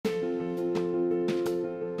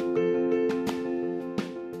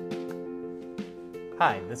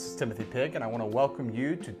Hi, this is Timothy Pigg, and I want to welcome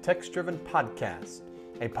you to Text Driven Podcast,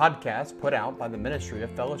 a podcast put out by the ministry of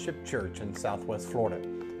Fellowship Church in Southwest Florida.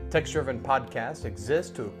 Text Driven Podcast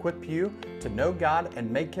exists to equip you to know God and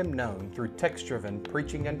make Him known through text driven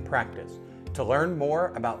preaching and practice. To learn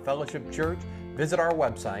more about Fellowship Church, visit our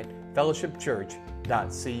website,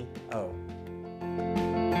 fellowshipchurch.co.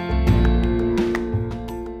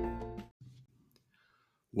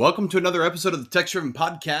 Welcome to another episode of the Text Driven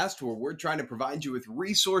Podcast, where we're trying to provide you with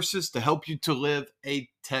resources to help you to live a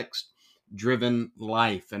text-driven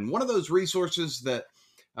life. And one of those resources that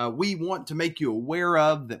we want to make you aware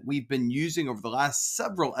of that we've been using over the last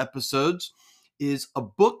several episodes is a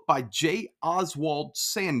book by J. Oswald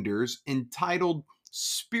Sanders entitled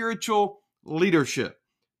Spiritual Leadership: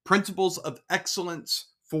 Principles of Excellence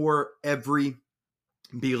for Every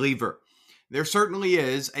Believer. There certainly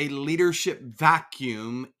is a leadership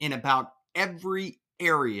vacuum in about every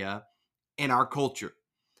area in our culture.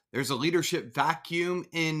 There's a leadership vacuum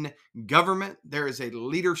in government. There is a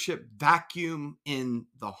leadership vacuum in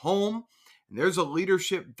the home. And there's a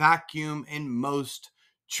leadership vacuum in most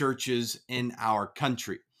churches in our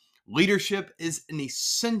country. Leadership is an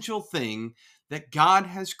essential thing that God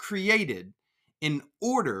has created in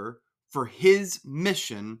order for His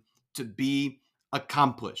mission to be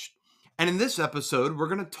accomplished. And in this episode, we're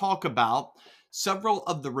going to talk about several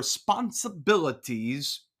of the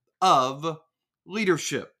responsibilities of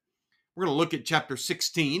leadership. We're going to look at chapter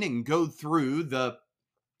 16 and go through the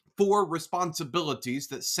 4 responsibilities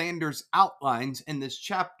that Sanders outlines in this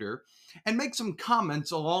chapter and make some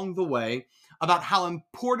comments along the way about how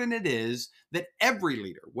important it is that every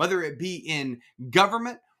leader, whether it be in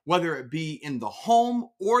government, whether it be in the home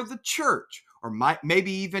or the church, or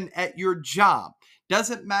maybe even at your job,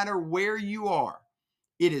 doesn't matter where you are,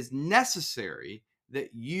 it is necessary that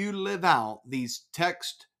you live out these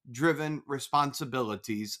text-driven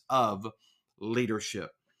responsibilities of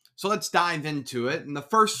leadership. So let's dive into it. And the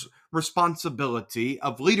first responsibility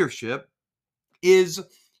of leadership is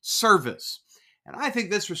service. And I think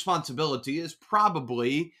this responsibility is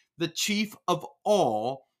probably the chief of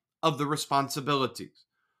all of the responsibilities.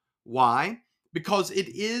 Why? Because it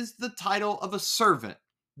is the title of a servant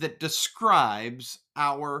that describes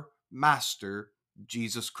our Master,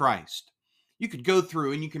 Jesus Christ. You could go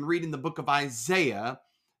through and you can read in the book of Isaiah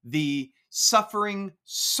the suffering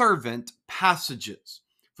servant passages.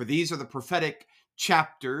 For these are the prophetic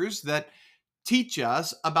chapters that teach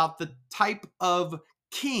us about the type of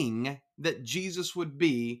king that Jesus would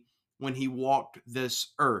be when He walked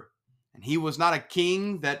this earth. And He was not a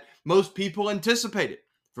king that most people anticipated.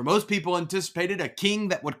 For most people anticipated a king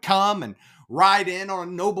that would come and ride in on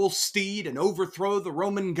a noble steed and overthrow the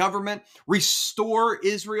Roman government, restore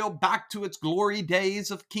Israel back to its glory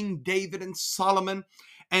days of King David and Solomon,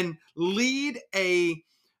 and lead a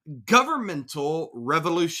governmental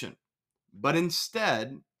revolution. But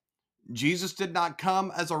instead, Jesus did not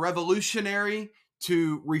come as a revolutionary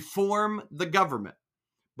to reform the government,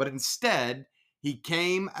 but instead, He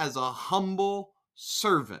came as a humble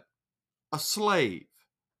servant, a slave,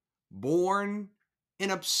 born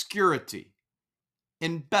in obscurity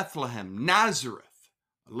in Bethlehem, Nazareth,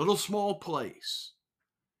 a little small place,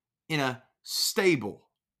 in a stable.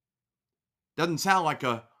 Doesn't sound like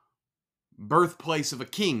a birthplace of a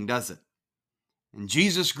king, does it? And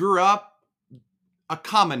Jesus grew up a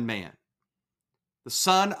common man, the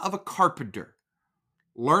son of a carpenter,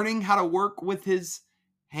 learning how to work with his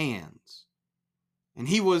hands. And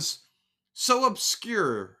He was so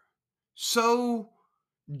obscure, so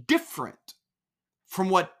different from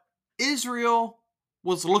what Israel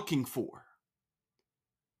was looking for,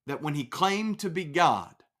 that when He claimed to be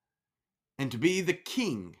God and to be the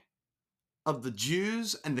King of the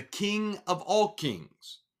Jews and the King of all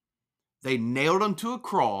kings, they nailed Him to a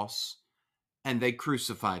cross and they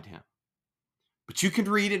crucified Him. But you can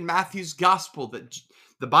read in Matthew's gospel that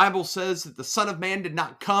the Bible says that the Son of Man did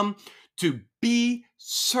not come to be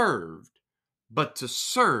served, but to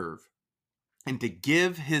serve and to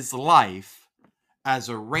give His life as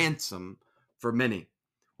a ransom for many.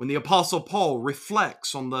 When the Apostle Paul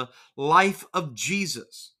reflects on the life of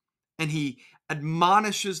Jesus and he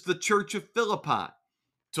admonishes the church of Philippi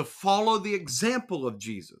to follow the example of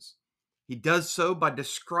Jesus, he does so by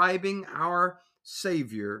describing our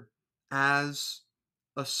Savior as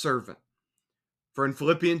a servant. For in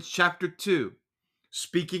Philippians chapter 2,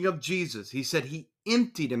 speaking of Jesus, he said He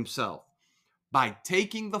emptied Himself by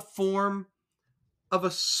taking the form of a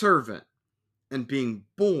servant and being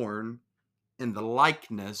born in the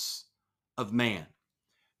likeness of man.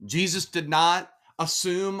 Jesus did not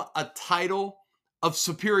assume a title of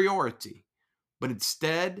superiority, but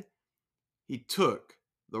instead he took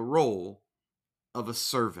the role of a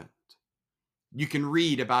servant. You can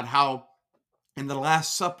read about how in the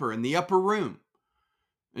Last Supper in the upper room,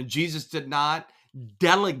 Jesus did not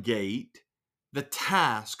delegate the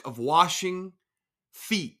task of washing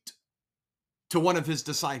feet to one of his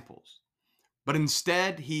disciples, but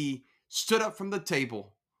instead he stood up from the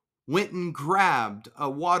table, went and grabbed a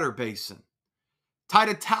water basin, tied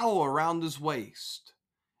a towel around his waist,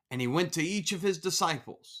 and he went to each of his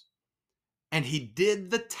disciples, and he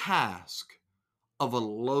did the task of a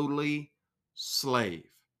lowly slave.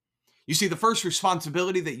 You see, the first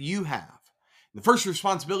responsibility that you have, the first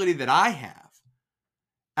responsibility that I have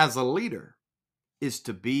as a leader is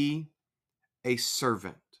to be a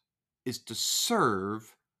servant, is to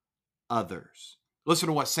serve others. Listen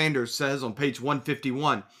to what Sanders says on page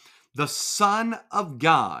 151. The Son of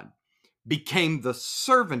God became the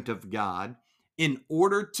servant of God in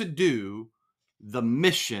order to do the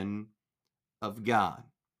mission of God.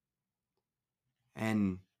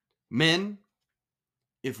 And men,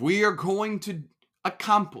 if we are going to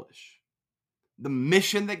accomplish the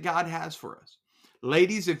mission that God has for us,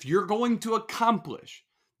 ladies, if you're going to accomplish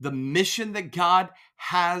the mission that God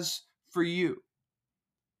has for you,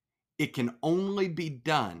 it can only be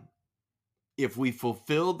done if we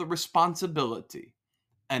fulfill the responsibility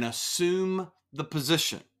and assume the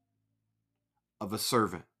position of a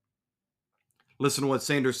servant. Listen to what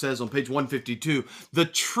Sanders says on page 152. The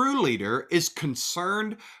true leader is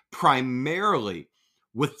concerned primarily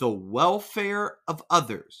with the welfare of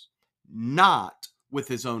others, not with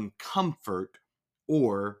his own comfort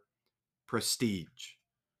or prestige.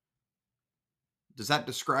 Does that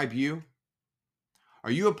describe you?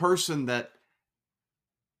 Are you a person that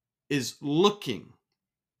is looking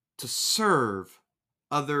to serve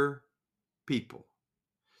other people,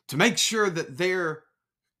 to make sure that their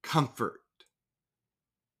comfort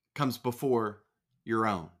comes before your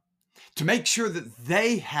own, to make sure that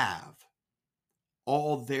they have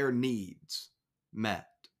all their needs met?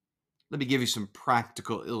 Let me give you some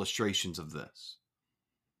practical illustrations of this.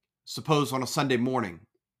 Suppose on a Sunday morning,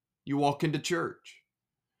 you walk into church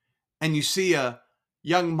and you see a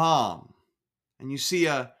young mom and you see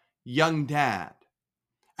a young dad,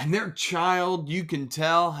 and their child, you can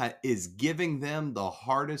tell, is giving them the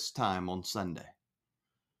hardest time on Sunday.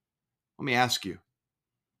 Let me ask you,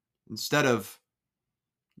 instead of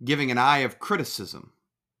giving an eye of criticism,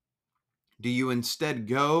 do you instead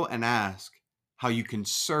go and ask how you can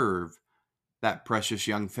serve that precious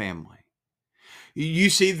young family?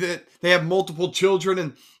 You see that they have multiple children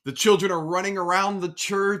and the children are running around the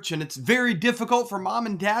church, and it's very difficult for mom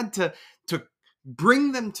and dad to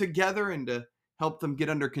bring them together and to help them get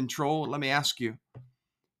under control. Let me ask you,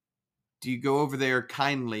 do you go over there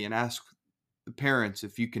kindly and ask the parents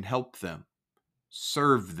if you can help them,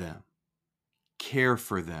 serve them, care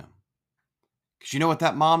for them? Because you know what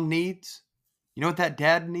that mom needs? You know what that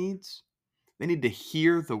dad needs? They need to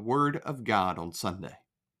hear the word of God on Sunday.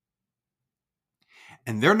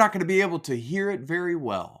 And they're not going to be able to hear it very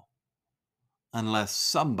well unless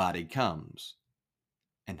somebody comes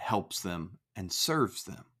and helps them and serves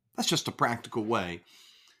them. That's just a practical way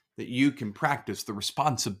that you can practice the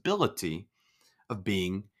responsibility of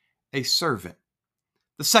being a servant.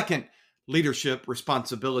 The second leadership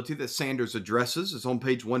responsibility that Sanders addresses is on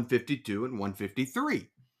page 152 and 153.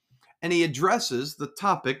 And he addresses the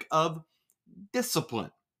topic of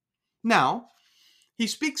discipline. Now, he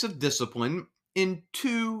speaks of discipline in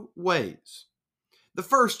two ways. The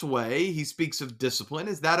first way he speaks of discipline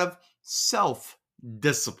is that of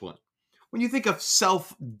self-discipline. When you think of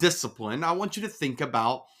self-discipline, I want you to think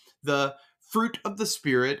about the fruit of the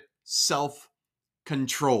Spirit,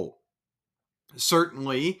 self-control.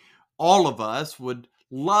 Certainly, all of us would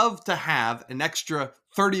love to have an extra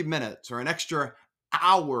 30 minutes or an extra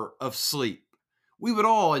hour of sleep. We would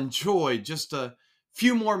all enjoy just a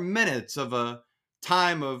few more minutes of a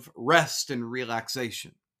time of rest and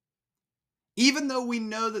relaxation. Even though we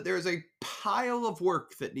know that there is a pile of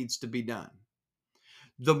work that needs to be done,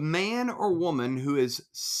 the man or woman who is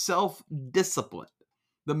self-disciplined,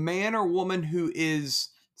 the man or woman who is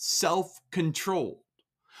self-controlled,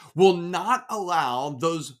 will not allow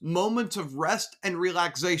those moments of rest and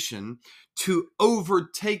relaxation to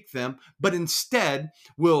overtake them, but instead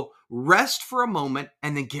will rest for a moment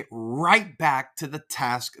and then get right back to the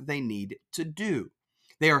task they need to do.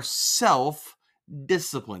 They are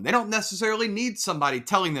self-disciplined. They don't necessarily need somebody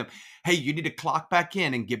telling them, hey, you need to clock back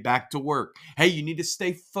in and get back to work. Hey, you need to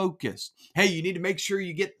stay focused. Hey, you need to make sure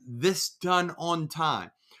you get this done on time.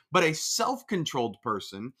 But a self-controlled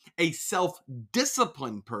person, a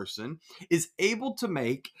self-disciplined person, is able to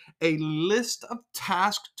make a list of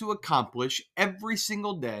tasks to accomplish every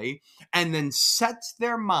single day and then sets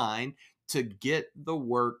their mind to get the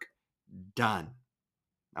work done.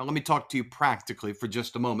 Now, let me talk to you practically for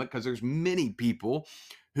just a moment because there's many people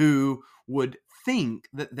who would think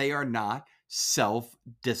that they are not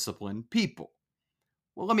self-disciplined people.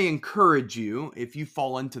 Well, let me encourage you if you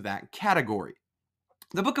fall into that category.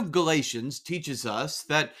 The book of Galatians teaches us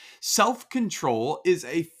that self-control is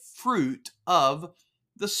a fruit of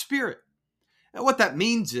the Spirit. And what that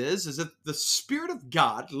means is if the Spirit of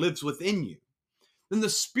God lives within you, then the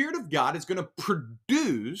Spirit of God is going to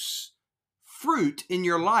produce fruit in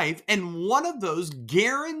your life. And one of those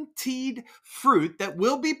guaranteed fruit that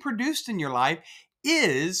will be produced in your life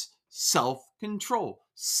is self-control,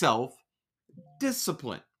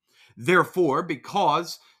 self-discipline. Therefore,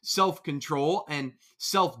 because self-control and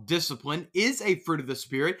self-discipline is a fruit of the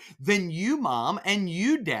Spirit, then you, mom, and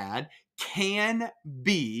you, dad, can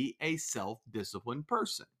be a self-disciplined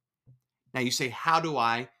person. Now you say, how do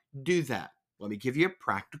I do that? Let me give you a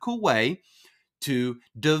practical way to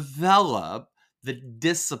develop the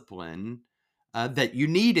discipline that you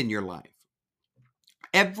need in your life.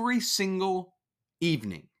 Every single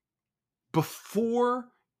evening, before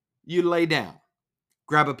you lay down,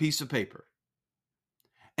 grab a piece of paper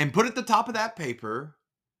and put at the top of that paper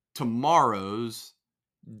tomorrow's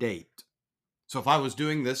date. So if I was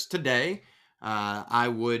doing this today, I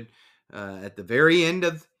would, at the very end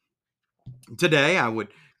of today, I would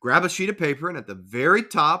grab a sheet of paper and at the very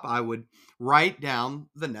top, I would write down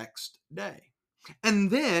the next day. And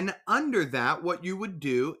then under that, what you would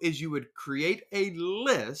do is you would create a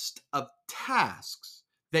list of tasks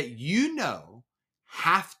that you know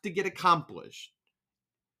have to get accomplished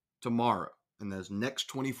tomorrow in those next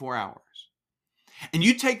 24 hours. And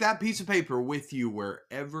you take that piece of paper with you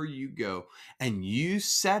wherever you go, and you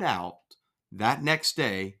set out that next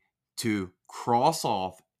day to cross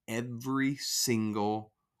off every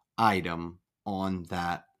single item on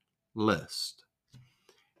that list.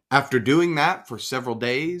 After doing that for several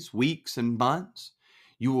days, weeks, and months,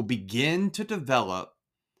 you will begin to develop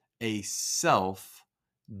a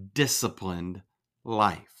self-disciplined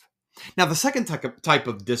life. Now, the second type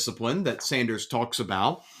of discipline that Sanders talks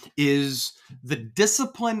about is the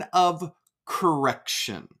discipline of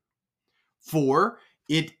correction. For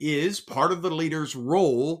it is part of the leader's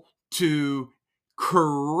role to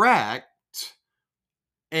correct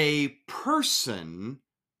a person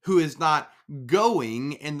who is not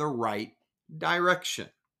going in the right direction.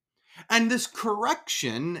 And this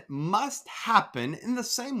correction must happen in the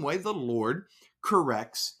same way the Lord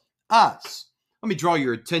corrects us. Let me draw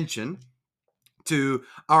your attention to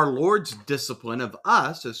our Lord's discipline of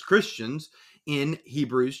us as Christians in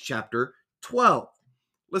Hebrews chapter 12.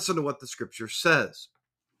 Listen to what the scripture says.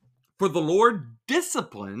 For the Lord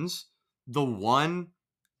disciplines the one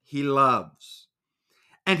he loves,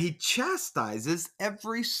 and he chastises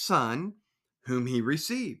every son whom he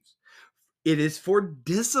receives. It is for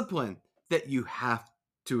discipline that you have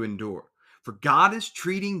to endure. For God is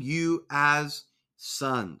treating you as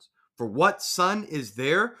sons. For what son is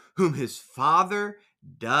there whom his father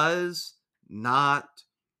does not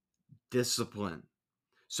discipline?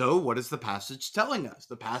 So, what is the passage telling us?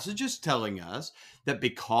 The passage is telling us that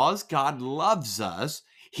because God loves us,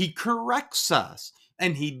 he corrects us,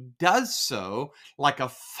 and he does so like a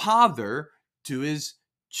father to his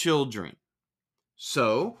children.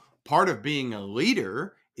 So, part of being a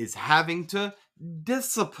leader is having to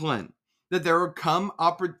discipline. That there will come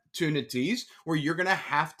opportunities where you're going to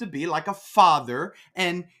have to be like a father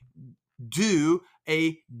and do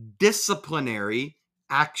a disciplinary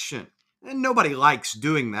action. And nobody likes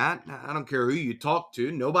doing that. I don't care who you talk to.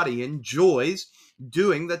 Nobody enjoys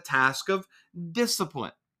doing the task of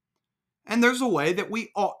discipline. And there's a way that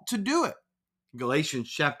we ought to do it. Galatians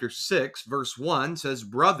chapter 6, verse 1 says,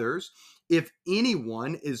 brothers, if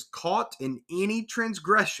anyone is caught in any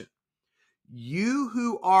transgression, you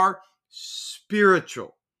who are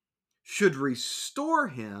spiritual should restore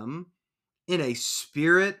him in a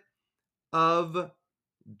spirit of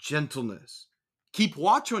gentleness. Keep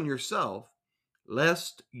watch on yourself,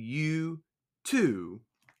 lest you too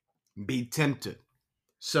be tempted.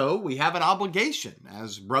 So we have an obligation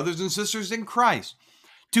as brothers and sisters in Christ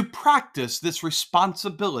to practice this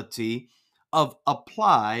responsibility of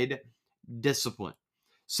applied discipline.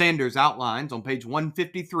 Sanders outlines on page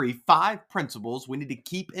 153 5 principles we need to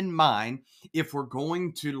keep in mind if we're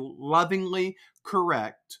going to lovingly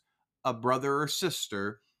correct a brother or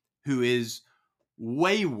sister who is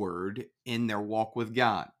wayward in their walk with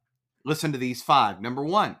God. Listen to these 5. Number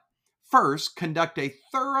 1, first, conduct a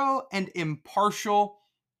thorough and impartial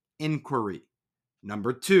inquiry.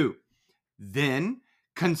 Number 2, then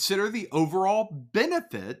consider the overall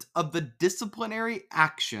benefit of the disciplinary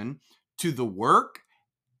action to the work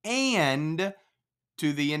and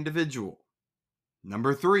to the individual.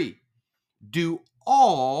 Number 3, do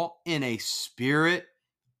all in a spirit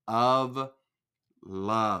of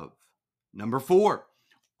love. Number 4,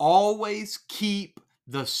 always keep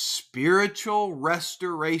the spiritual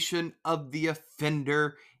restoration of the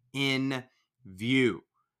offender in view.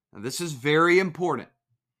 Now, this is very important.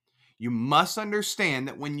 You must understand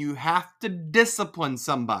that when you have to discipline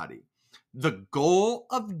somebody, the goal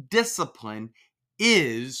of discipline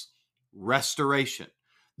is restoration.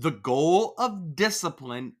 The goal of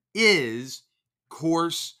discipline is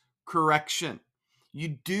course correction. You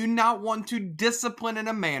do not want to discipline in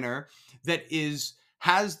a manner that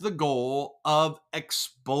has the goal of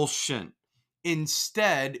expulsion.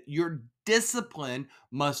 Instead, your discipline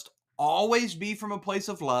must always be from a place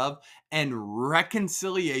of love and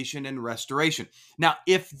reconciliation and restoration. Now,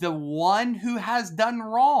 if the one who has done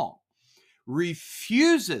wrong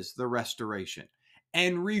refuses the restoration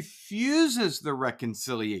and refuses the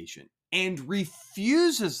reconciliation and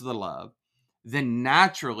refuses the love, then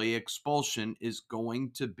naturally expulsion is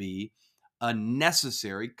going to be a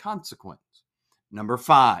necessary consequence. Number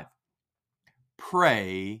 5,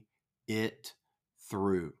 pray it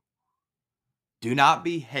through. Do not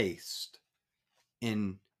be hasty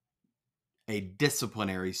in a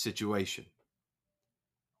disciplinary situation.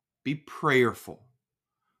 Be prayerful.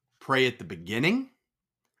 Pray at the beginning.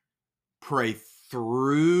 Pray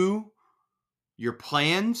through your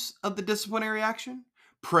plans of the disciplinary action.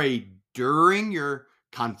 Pray during your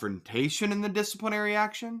confrontation in the disciplinary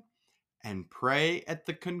action. And pray at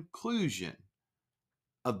the conclusion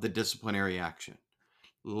of the disciplinary action.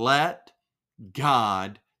 Let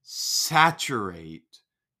God saturate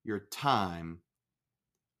your time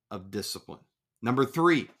of discipline. Number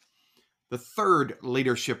 3, the third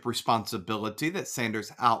leadership responsibility that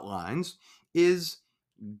Sanders outlines is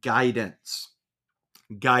guidance.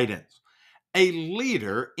 Guidance. A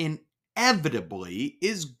leader inevitably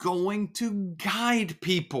is going to guide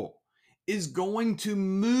people, is going to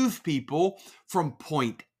move people from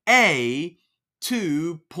point A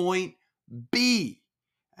to point B.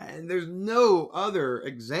 And there's no other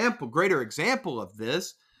greater example of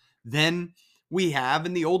this than we have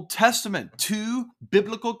in the Old Testament. 2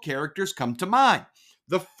 biblical characters come to mind.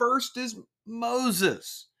 The first is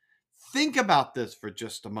Moses. Think about this for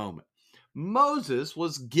just a moment. Moses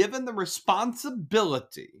was given the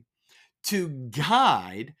responsibility to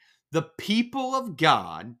guide the people of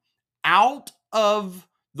God out of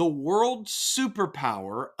the world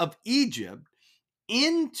superpower of Egypt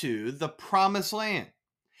into the promised land.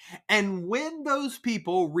 And when those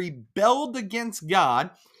people rebelled against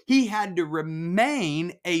God, he had to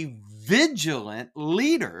remain a vigilant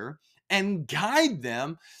leader and guide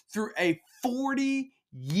them through a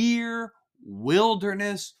 40-year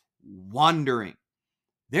wilderness wandering.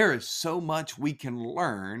 There is so much we can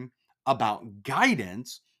learn about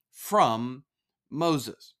guidance from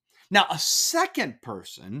Moses. Now, a second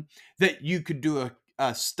person that you could do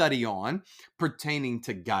a study on pertaining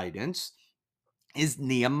to guidance is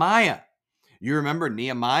Nehemiah. You remember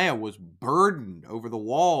Nehemiah was burdened over the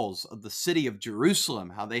walls of the city of Jerusalem,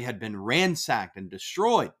 how they had been ransacked and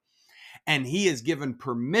destroyed. And he is given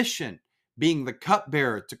permission, being the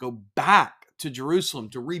cupbearer, to go back to Jerusalem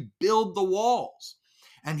to rebuild the walls.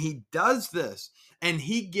 And he does this, and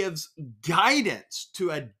he gives guidance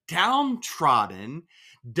to a downtrodden,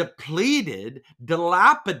 depleted,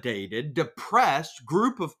 dilapidated, depressed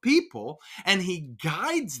group of people, and he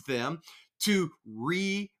guides them to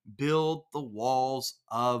rebuild the walls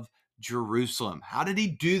of Jerusalem. How did he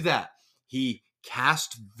do that? He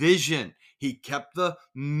cast vision. He kept the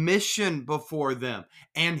mission before them,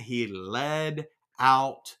 and he led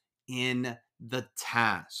out in the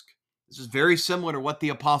task. This is very similar to what the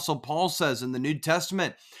Apostle Paul says in the New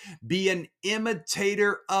Testament. Be an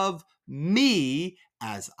imitator of me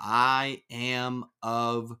as I am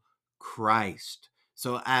of Christ.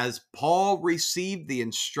 So as Paul received the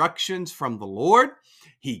instructions from the Lord,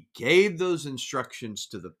 he gave those instructions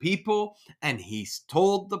to the people, and he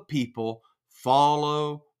told the people,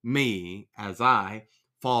 follow me as I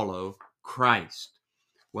follow Christ.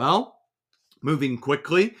 Well, moving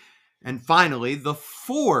quickly, and finally, the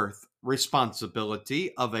fourth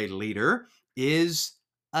responsibility of a leader is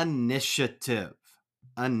initiative.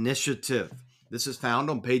 Initiative. This is found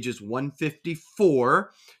on pages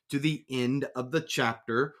 154 to the end of the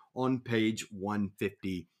chapter on page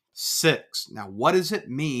 155. 6. Now, what does it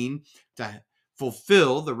mean to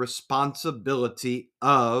fulfill the responsibility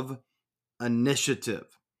of initiative?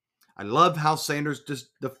 I love how Sanders just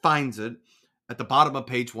defines it at the bottom of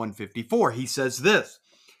page 154. He says this: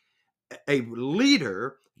 a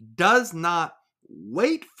leader does not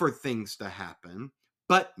wait for things to happen,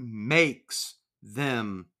 but makes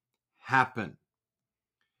them happen.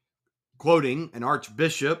 Quoting an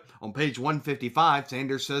archbishop on page 155,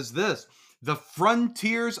 Sanders says this: the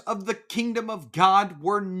frontiers of the kingdom of God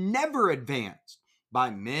were never advanced by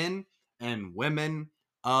men and women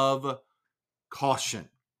of caution.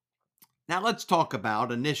 Now let's talk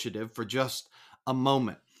about initiative for just a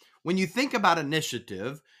moment. When you think about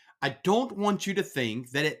initiative, I don't want you to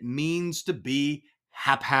think that it means to be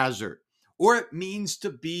haphazard or it means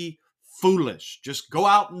to be foolish. Just go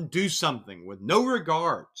out and do something with no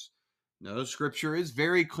regards. No, scripture is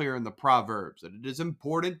very clear in the Proverbs that it is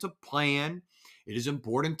important to plan. It is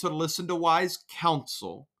important to listen to wise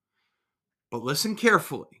counsel. But listen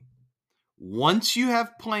carefully. Once you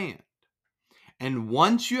have planned, and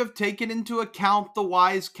once you have taken into account the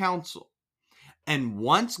wise counsel, and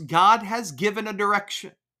once God has given a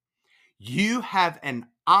direction, you have an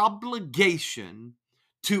obligation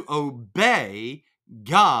to obey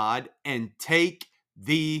God and take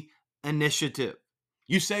the initiative.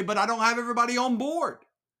 You say, but I don't have everybody on board.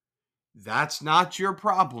 That's not your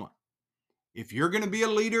problem. If you're going to be a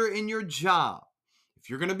leader in your job, if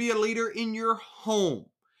you're going to be a leader in your home,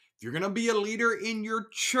 if you're going to be a leader in your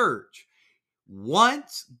church,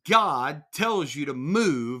 once God tells you to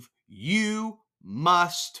move, you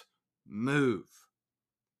must move.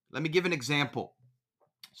 Let me give an example,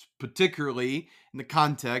 particularly in the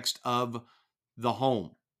context of the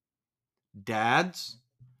home. Dads,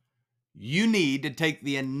 you need to take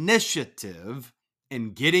the initiative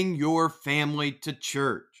in getting your family to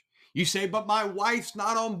church. You say, but my wife's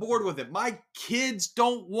not on board with it. My kids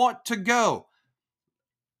don't want to go.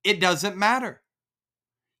 It doesn't matter.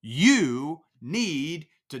 You need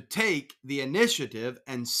to take the initiative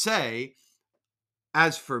and say,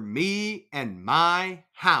 as for me and my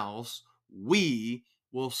house, we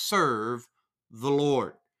will serve the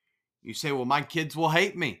Lord. You say, well, my kids will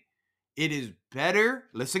hate me. It is better,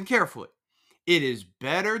 listen carefully, it is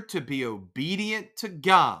better to be obedient to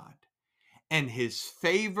God and his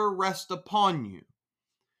favor rest upon you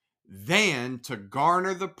than to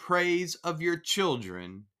garner the praise of your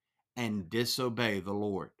children and disobey the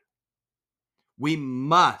Lord. We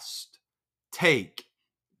must take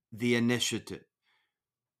the initiative.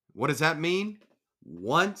 What does that mean?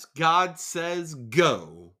 Once God says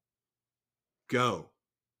go, go.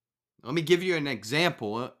 Let me give you an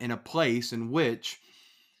example in a place in which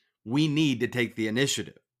we need to take the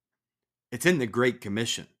initiative. It's in the Great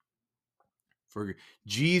Commission. For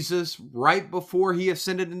Jesus, right before he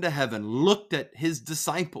ascended into heaven, looked at his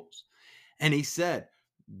disciples and he said,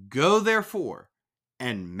 go therefore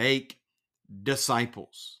and make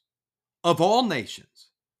disciples of all nations,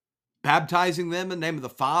 baptizing them in the name of the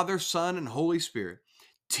Father, Son, and Holy Spirit,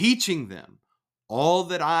 teaching them all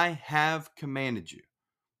that I have commanded you.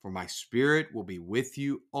 For my Spirit will be with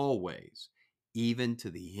you always, even to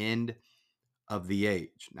the end of the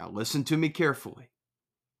age. Now listen to me carefully.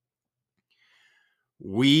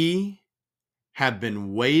 We have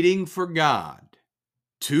been waiting for God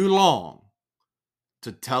too long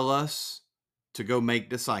to tell us to go make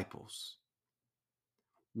disciples,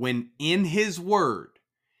 when in his word,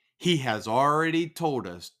 he has already told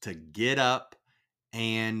us to get up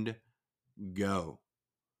and go.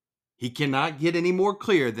 He cannot get any more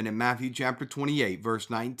clear than in Matthew chapter 28, verse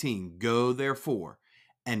 19. Go therefore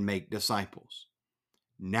and make disciples.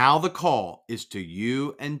 Now the call is to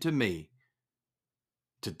you and to me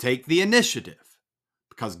to take the initiative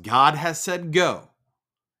because God has said go,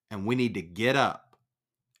 and we need to get up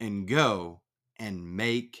and go and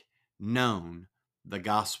make known the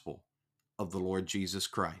gospel of the Lord Jesus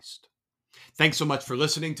Christ. Thanks so much for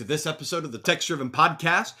listening to this episode of the Text Driven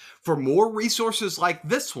Podcast. For more resources like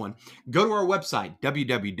this one, go to our website,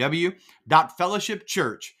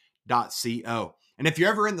 www.fellowshipchurch.co. And if you're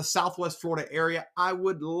ever in the Southwest Florida area, I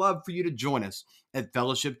would love for you to join us at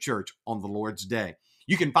Fellowship Church on the Lord's Day.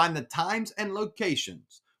 You can find the times and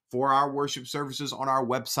locations for our worship services on our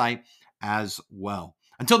website as well.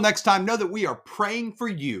 Until next time, know that we are praying for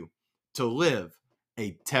you to live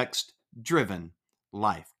a text-driven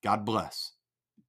life. God bless.